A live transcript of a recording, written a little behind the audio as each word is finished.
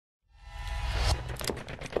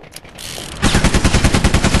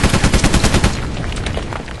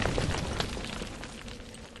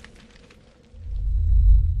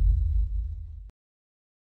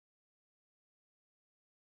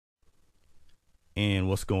And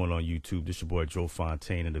what's going on YouTube? This is your boy Joe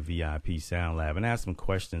Fontaine of the VIP Sound Lab, and I have some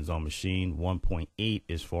questions on Maschine 1.8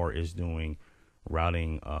 as far as doing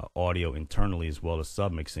routing audio internally as well as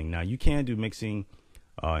submixing. Now you can do mixing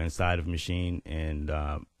inside of Maschine, and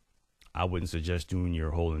I wouldn't suggest doing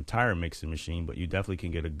your whole entire mix in Maschine, but you definitely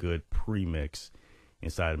can get a good pre-mix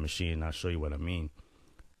inside of Maschine, and I'll show you what I mean.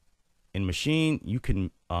 In Maschine, you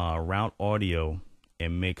can route audio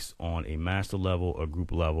and mix on a master level, a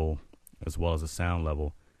group level, as well as a sound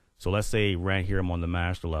level. So let's say right here I'm on the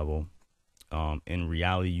master level. In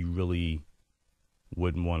reality, you really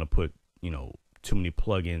wouldn't want to put, too many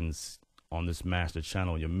plugins on this master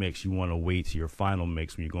channel in your mix. You want to wait to your final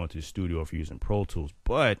mix when you're going to the studio or if you're using Pro Tools.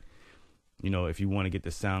 But, if you want to get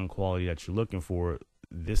the sound quality that you're looking for,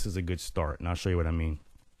 this is a good start. And I'll show you what I mean.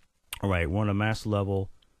 All right, we're on the master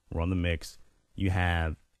level. We're on the mix. You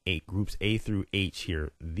have groups A through H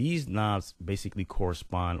here. These knobs basically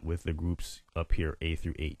correspond with the groups up here, A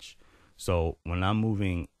through H. So when I'm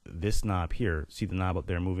moving this knob here, see the knob up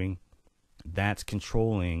there moving? That's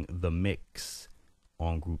controlling the mix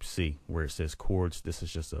on group C, where it says chords. This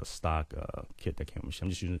is just a stock kit that came with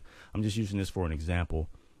Maschine. I'm just using this for an example,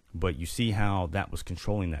 but you see how that was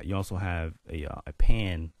controlling that. You also have a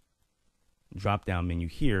pan drop down menu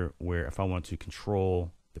here, where if I want to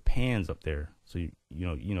control the pans up there, so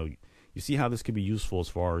you see how this could be useful as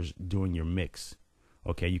far as doing your mix.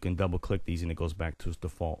 Okay, you can double click these and it goes back to its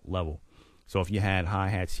default level. So if you had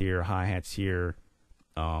hi-hats here,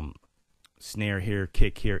 snare here,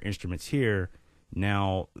 kick here, instruments here,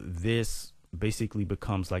 now this basically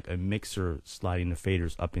becomes like a mixer sliding the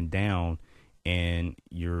faders up and down, and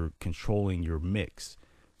you're controlling your mix.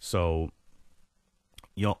 So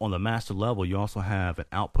on the master level, you also have an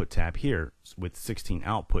output tab here with 16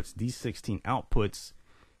 outputs. These 16 outputs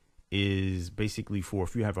is basically for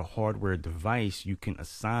if you have a hardware device, you can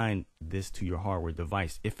assign this to your hardware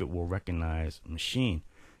device if it will recognize Maschine.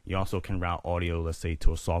 You also can route audio, let's say,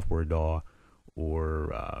 to a software DAW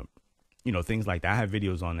or, things like that. I have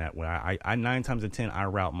videos on that where I 9 times out of 10, I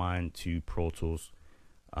route mine to Pro Tools.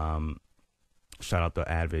 Shout out to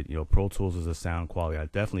Advid. Pro Tools is a sound quality I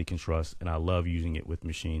definitely can trust, and I love using it with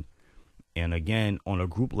Maschine. And again, on a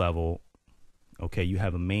group level, okay, you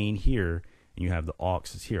have a main here, and you have the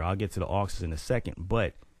auxes here. I'll get to the auxes in a second,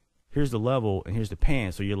 but here's the level, and here's the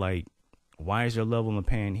pan. So you're like, why is there a level in the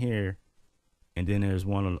pan here, and then there's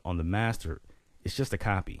one on the master? It's just a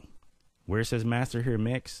copy. Where it says master here,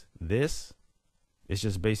 mix, this is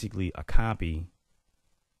just basically a copy.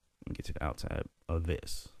 Let me get to the out tab of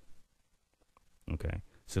this. Okay,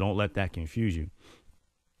 so don't let that confuse you.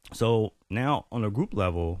 So now on a group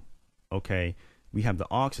level, okay, we have the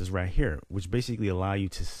auxes right here, which basically allow you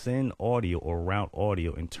to send audio or route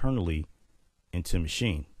audio internally into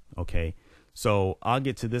Maschine. Okay, so I'll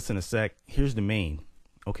get to this in a sec. Here's the main.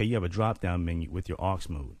 Okay, you have a drop down menu with your aux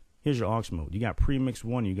mode. Here's your aux mode. You got premix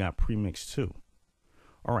 1, you got premix 2.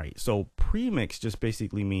 All right, so premix just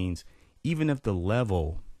basically means even if the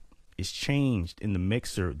level is changed in the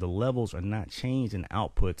mixer, the levels are not changed in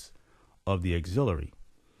outputs of the auxiliary.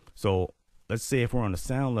 So let's say if we're on the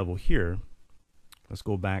sound level here, let's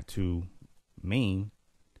go back to main.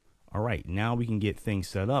 All right, now we can get things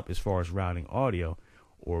set up as far as routing audio,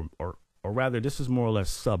 or rather, this is more or less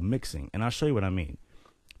sub mixing, and I'll show you what I mean.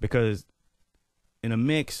 Because in a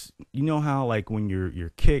mix, you know how like when your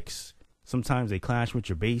kicks, sometimes they clash with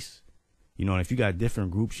your bass, and if you got different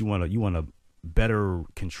groups, you want to better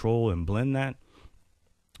control and blend that.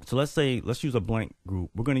 So let's use a blank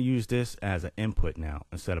group. We're going to use this as an input now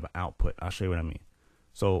instead of an output. I'll show you what I mean.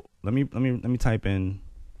 So let me type in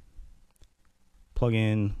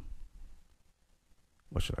plugin.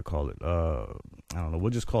 What should I call it? I don't know.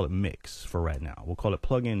 We'll just call it mix for right now. We'll call it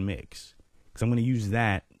plugin mix because I'm going to use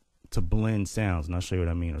that to blend sounds, and I'll show you what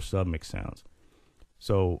I mean, or submix sounds.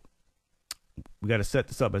 So we got to set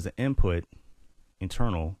this up as an input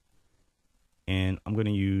internal. And I'm going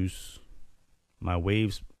to use my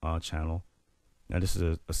waves channel. Now this is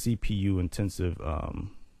a CPU intensive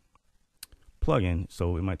plugin,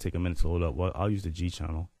 so it might take a minute to load up. Well, I'll use the G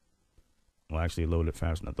channel. Well, actually, it loaded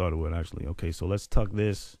faster than I thought it would, actually. Okay, so let's tuck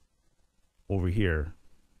this over here.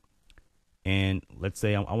 And let's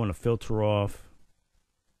say I want to filter off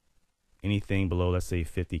anything below, let's say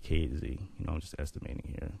 50 kHz. I'm just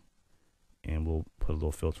estimating here. And we'll put a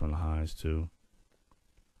little filter on the highs too.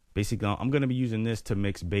 Basically, I'm going to be using this to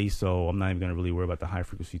mix bass, so I'm not even going to really worry about the high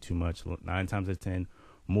frequency too much. 9 times out of 10,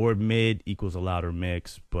 more mid equals a louder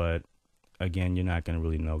mix, but again, you're not going to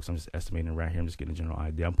really know because I'm just estimating right here. I'm just getting a general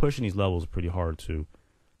idea. I'm pushing these levels pretty hard too.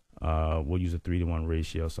 We'll use a 3-to-1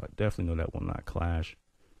 ratio, so I definitely know that will not clash.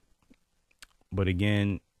 But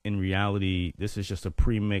again, in reality, this is just a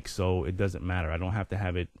pre-mix, so it doesn't matter. I don't have to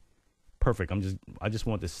have it perfect. I just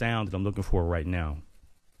want the sound that I'm looking for right now.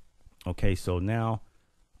 Okay, so now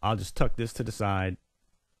I'll just tuck this to the side,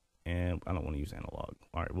 and I don't want to use analog.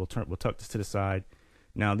 All right, we'll tuck this to the side.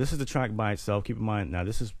 Now this is the track by itself. Keep in mind, now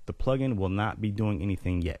this is the plugin will not be doing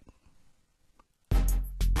anything yet.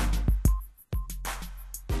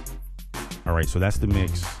 All right, so that's the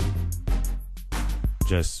mix.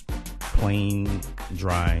 Just plain,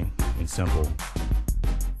 dry, and simple.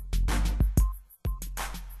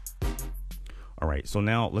 All right, so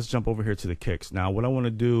now let's jump over here to the kicks. Now what I want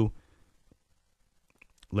to do,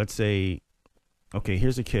 let's say, okay,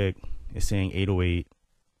 here's a kick. It's saying 808.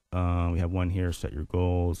 We have one here, set your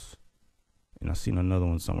goals. And I've seen another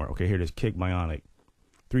one somewhere. Okay, here it is, kick bionic.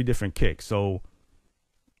 3 different kicks. So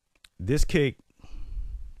this kick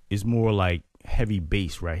is more like heavy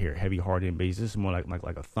bass right here, heavy hard end bass. This is more like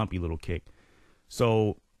a thumpy little kick.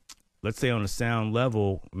 So let's say on the sound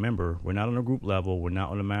level, remember, we're not on a group level, we're not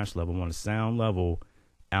on the mash level, we're on the sound level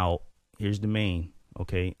out. Here's the main.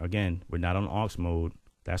 Okay, again, we're not on aux mode.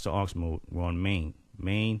 That's the aux mode. We're on main.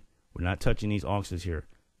 Main, we're not touching these auxes here.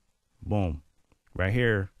 Boom. Right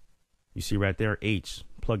here, you see right there, H,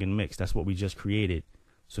 plug and mix. That's what we just created.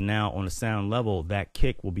 So now on the sound level, that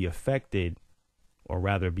kick will be affected, or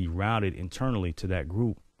rather be routed internally to that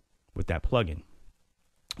group with that plugin.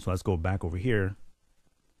 So let's go back over here,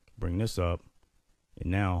 bring this up, and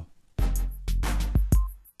now you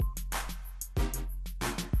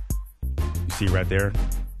see right there,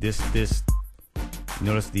 this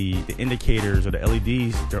notice the indicators or the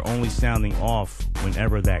LEDs, they're only sounding off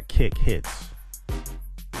whenever that kick hits.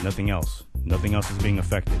 Nothing else is being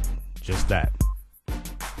affected, just that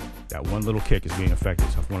one little kick is being affected.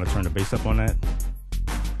 So if I want to turn the bass up on that,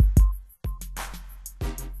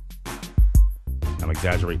 I'm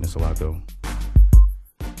exaggerating this a lot though,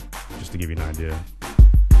 just to give you an idea.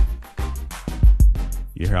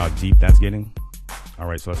 You hear how deep that's getting? All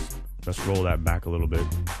right, so let's roll that back a little bit.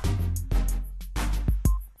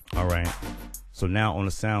 All right, so now on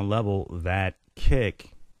the sound level, that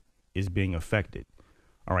kick is being affected.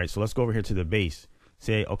 All right, so let's go over here to the bass.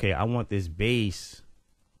 Say, okay, I want this bass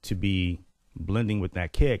to be blending with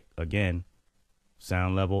that kick. Again,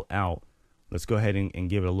 sound level out. Let's go ahead and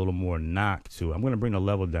give it a little more knock to it. I'm going to bring the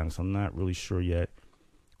level down, so I'm not really sure yet.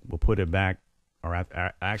 We'll put it back. All right,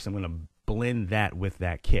 actually, I'm going to blend that with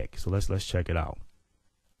that kick. So let's check it out.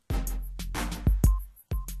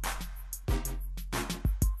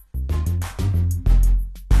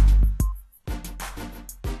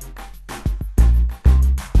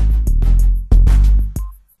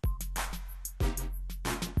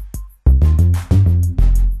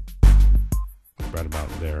 Right about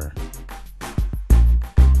there.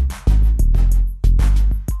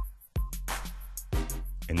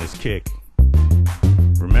 And this kick,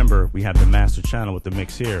 remember, we have the master channel with the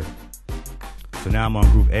mix here. So now I'm on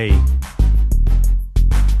group A.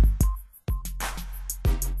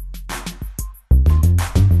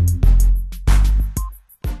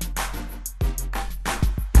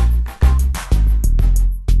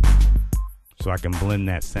 So I can blend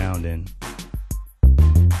that sound in.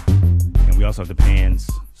 And we also have the pans.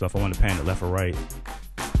 So if I want to pan it left or right,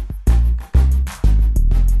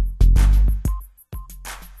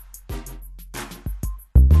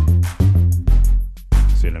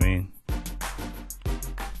 see what I mean?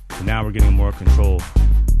 So now we're getting more control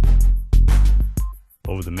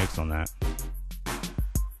over the mix on that.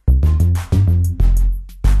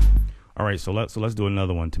 All right, so let's do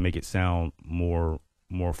another one to make it sound more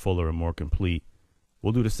fuller and more complete.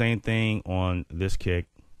 We'll do the same thing on this kick.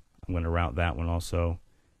 I'm going to route that one also,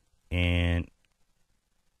 and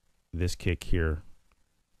this kick here.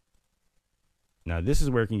 Now this is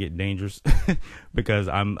where it can get dangerous because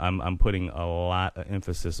I'm putting a lot of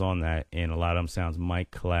emphasis on that, and a lot of them sounds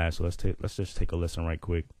might clash. So let's just take a listen right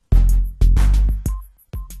quick.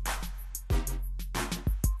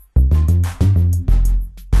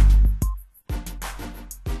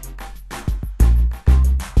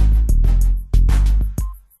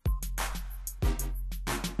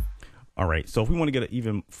 All right, so if we want to get an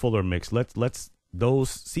even fuller mix, let's those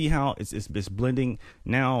see how it's blending.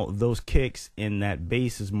 Now those kicks in that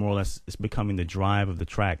bass is more or less, it's becoming the drive of the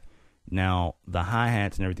track. Now the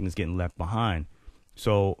hi-hats and everything is getting left behind.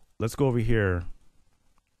 So let's go over here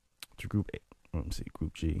to group A. Let me see,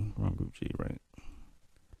 group G. We're on group G, right?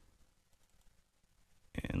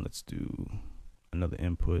 And let's do another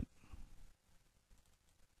input.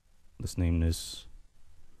 Let's name this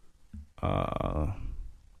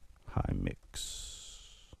high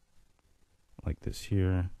mix, like this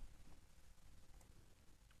here.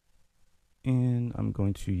 And I'm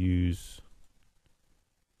going to use,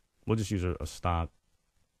 we'll just use a stock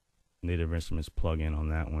Native Instruments plugin on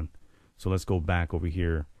that one. So let's go back over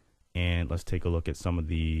here and let's take a look at some of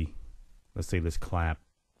the, let's say this clap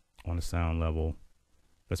on the sound level.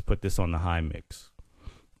 Let's put this on the high mix.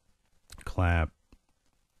 Clap,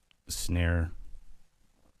 snare.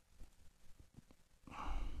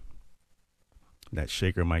 That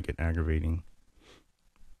shaker might get aggravating.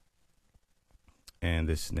 And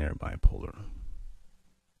this snare bipolar.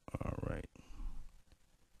 All right.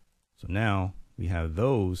 So now we have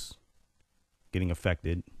those getting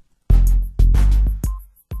affected.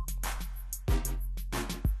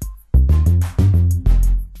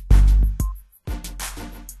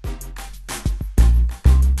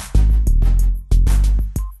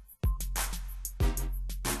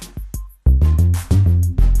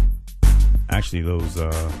 Actually,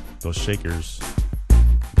 those shakers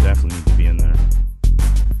definitely need to be in there.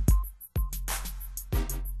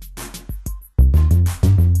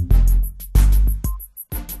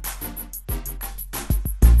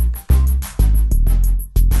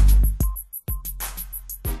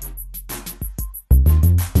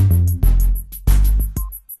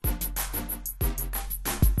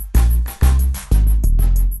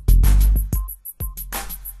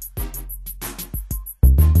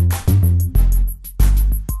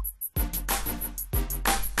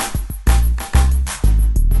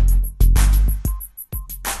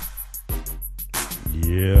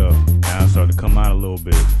 Yeah, now it's starting to come out a little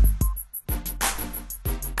bit.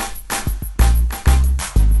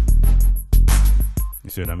 You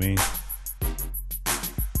see what I mean?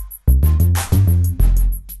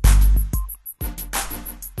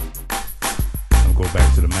 I'll go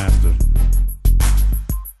back to the master.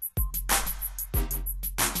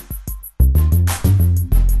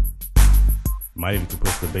 Might even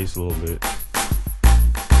push the bass a little bit.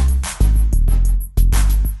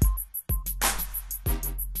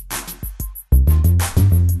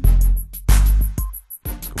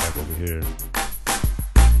 Here.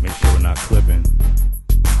 Make sure we're not clipping.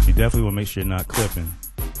 You definitely want to make sure you're not clipping.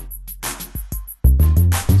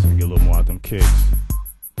 So you get a little more out them kicks.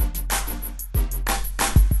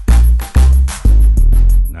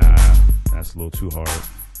 Nah, that's a little too hard.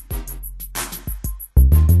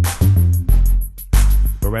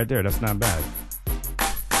 But right there, that's not bad.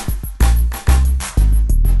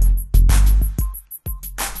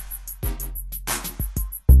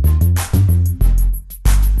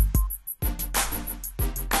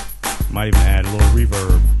 Might even add a little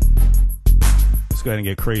reverb. Let's go ahead and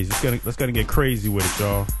get crazy. Let's go ahead and get crazy with it,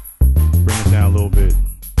 y'all. Bring it down a little bit.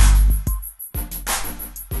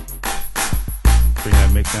 Bring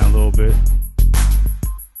that mix down a little bit.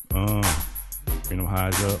 Bring them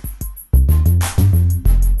highs up.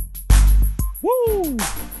 Woo!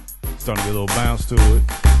 Starting to get a little bounce to it.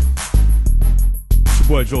 It's your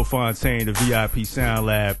boy Joe Fontaine, the VIP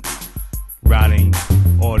SoundLab, routing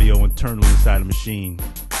audio internally inside the machine.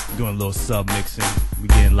 Doing a little sub mixing. We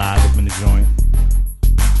getting live up in the joint.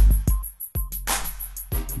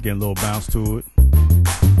 Getting a little bounce to it.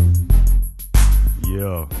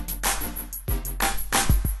 Yeah.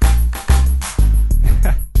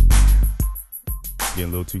 Getting a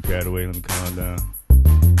little too carried away. Let me calm down.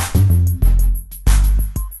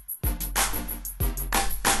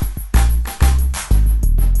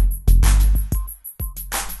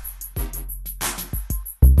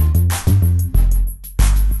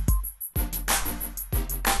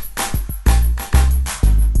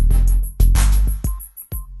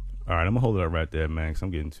 All right, I'm gonna hold it up right there, man, 'cause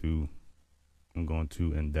I'm going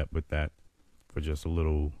too in depth with that for just a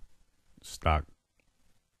little stock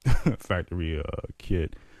factory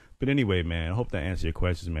kit. But anyway, man, I hope that answers your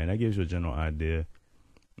questions, man. That gives you a general idea,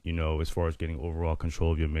 you know, as far as getting overall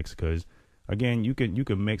control of your mix. Because again, you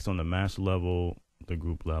can mix on the master level, the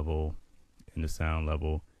group level, and the sound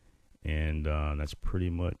level, and that's pretty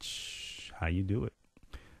much how you do it.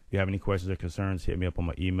 If you have any questions or concerns, hit me up on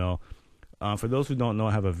my email. For those who don't know,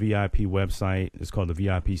 I have a VIP website. It's called the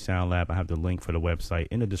VIP SoundLab. I have the link for the website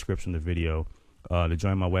in the description of the video. To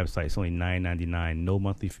join my website, it's only $9.99. No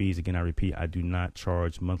monthly fees. Again, I repeat, I do not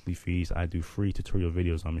charge monthly fees. I do free tutorial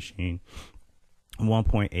videos on Maschine.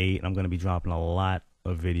 1.8. I'm going to be dropping a lot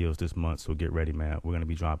of videos this month, so get ready, man. We're going to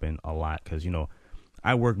be dropping a lot because, you know,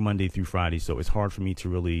 I work Monday through Friday, so it's hard for me to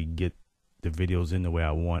really get the videos in the way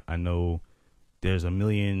I want. I know there's a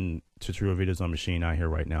million tutorial videos on Maschine out here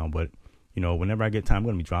right now, but you know, whenever I get time, I'm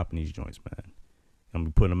going to be dropping these joints, man. I'm going to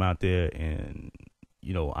be putting them out there, and,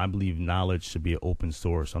 you know, I believe knowledge should be an open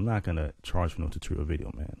source. I'm not going to charge for no tutorial video,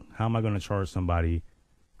 man. How am I going to charge somebody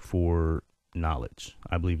for knowledge?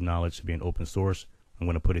 I believe knowledge should be an open source. I'm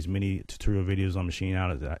going to put as many tutorial videos on Maschine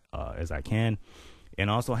out as I can. And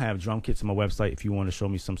I also have drum kits on my website. If you want to show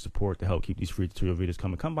me some support to help keep these free tutorial videos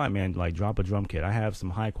coming, come by, man. Like, drop a drum kit. I have some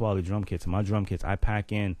high quality drum kits. And my drum kits, I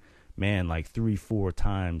pack in, man, like 3-4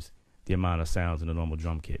 times the amount of sounds in a normal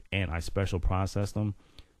drum kit. And I special process them.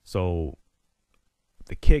 So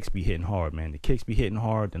the kicks be hitting hard, man. The kicks be hitting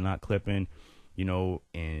hard. They're not clipping, you know.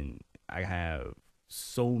 And I have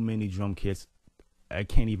so many drum kits. I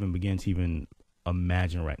can't even begin to even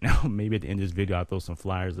imagine right now. Maybe at the end of this video, I'll throw some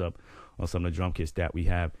flyers up on some of the drum kits that we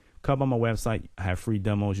have. Come on my website. I have free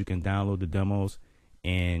demos. You can download the demos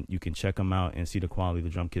and you can check them out and see the quality of the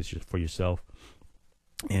drum kits for yourself.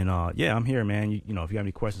 And yeah, I'm here, man. You know, if you have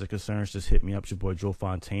any questions or concerns, just hit me up. It's your boy Joe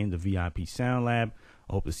Fontaine, the VIP Sound Lab.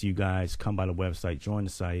 I hope to see you guys. Come by the website, join the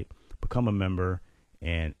site, become a member.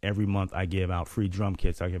 And every month I give out free drum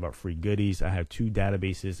kits. I give out free goodies. I have 2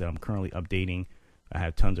 databases that I'm currently updating. I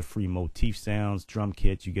have tons of free motif sounds, drum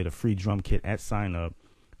kits. You get a free drum kit at sign up.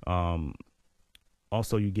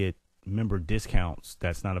 Also, you get member discounts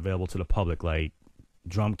that's not available to the public, like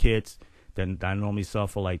drum kits that I normally sell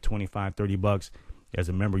for like $25-30. As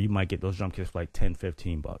a member, you might get those drum kits for like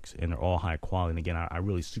 $10-15, and they're all high quality. And again, I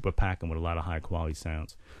really super pack them with a lot of high quality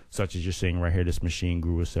sounds, such as you're seeing right here, this Maschine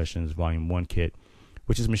Groove Sessions Volume 1 kit,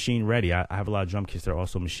 which is machine ready. I have a lot of drum kits that are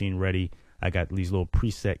also machine ready. I got these little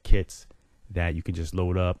preset kits that you can just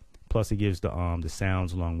load up. Plus, it gives the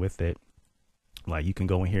sounds along with it. Like, you can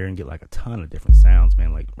go in here and get like a ton of different sounds,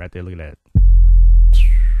 man. Like right there, look at that.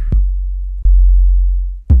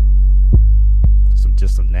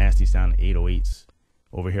 Just some nasty sounding 808s.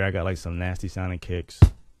 Over here, I got like some nasty sounding kicks.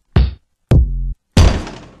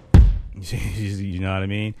 You know what I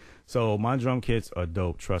mean? So my drum kits are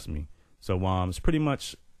dope, trust me. So it's pretty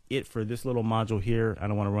much it for this little module here. I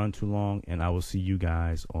don't want to run too long, and I will see you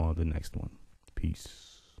guys on the next one.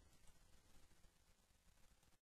 Peace.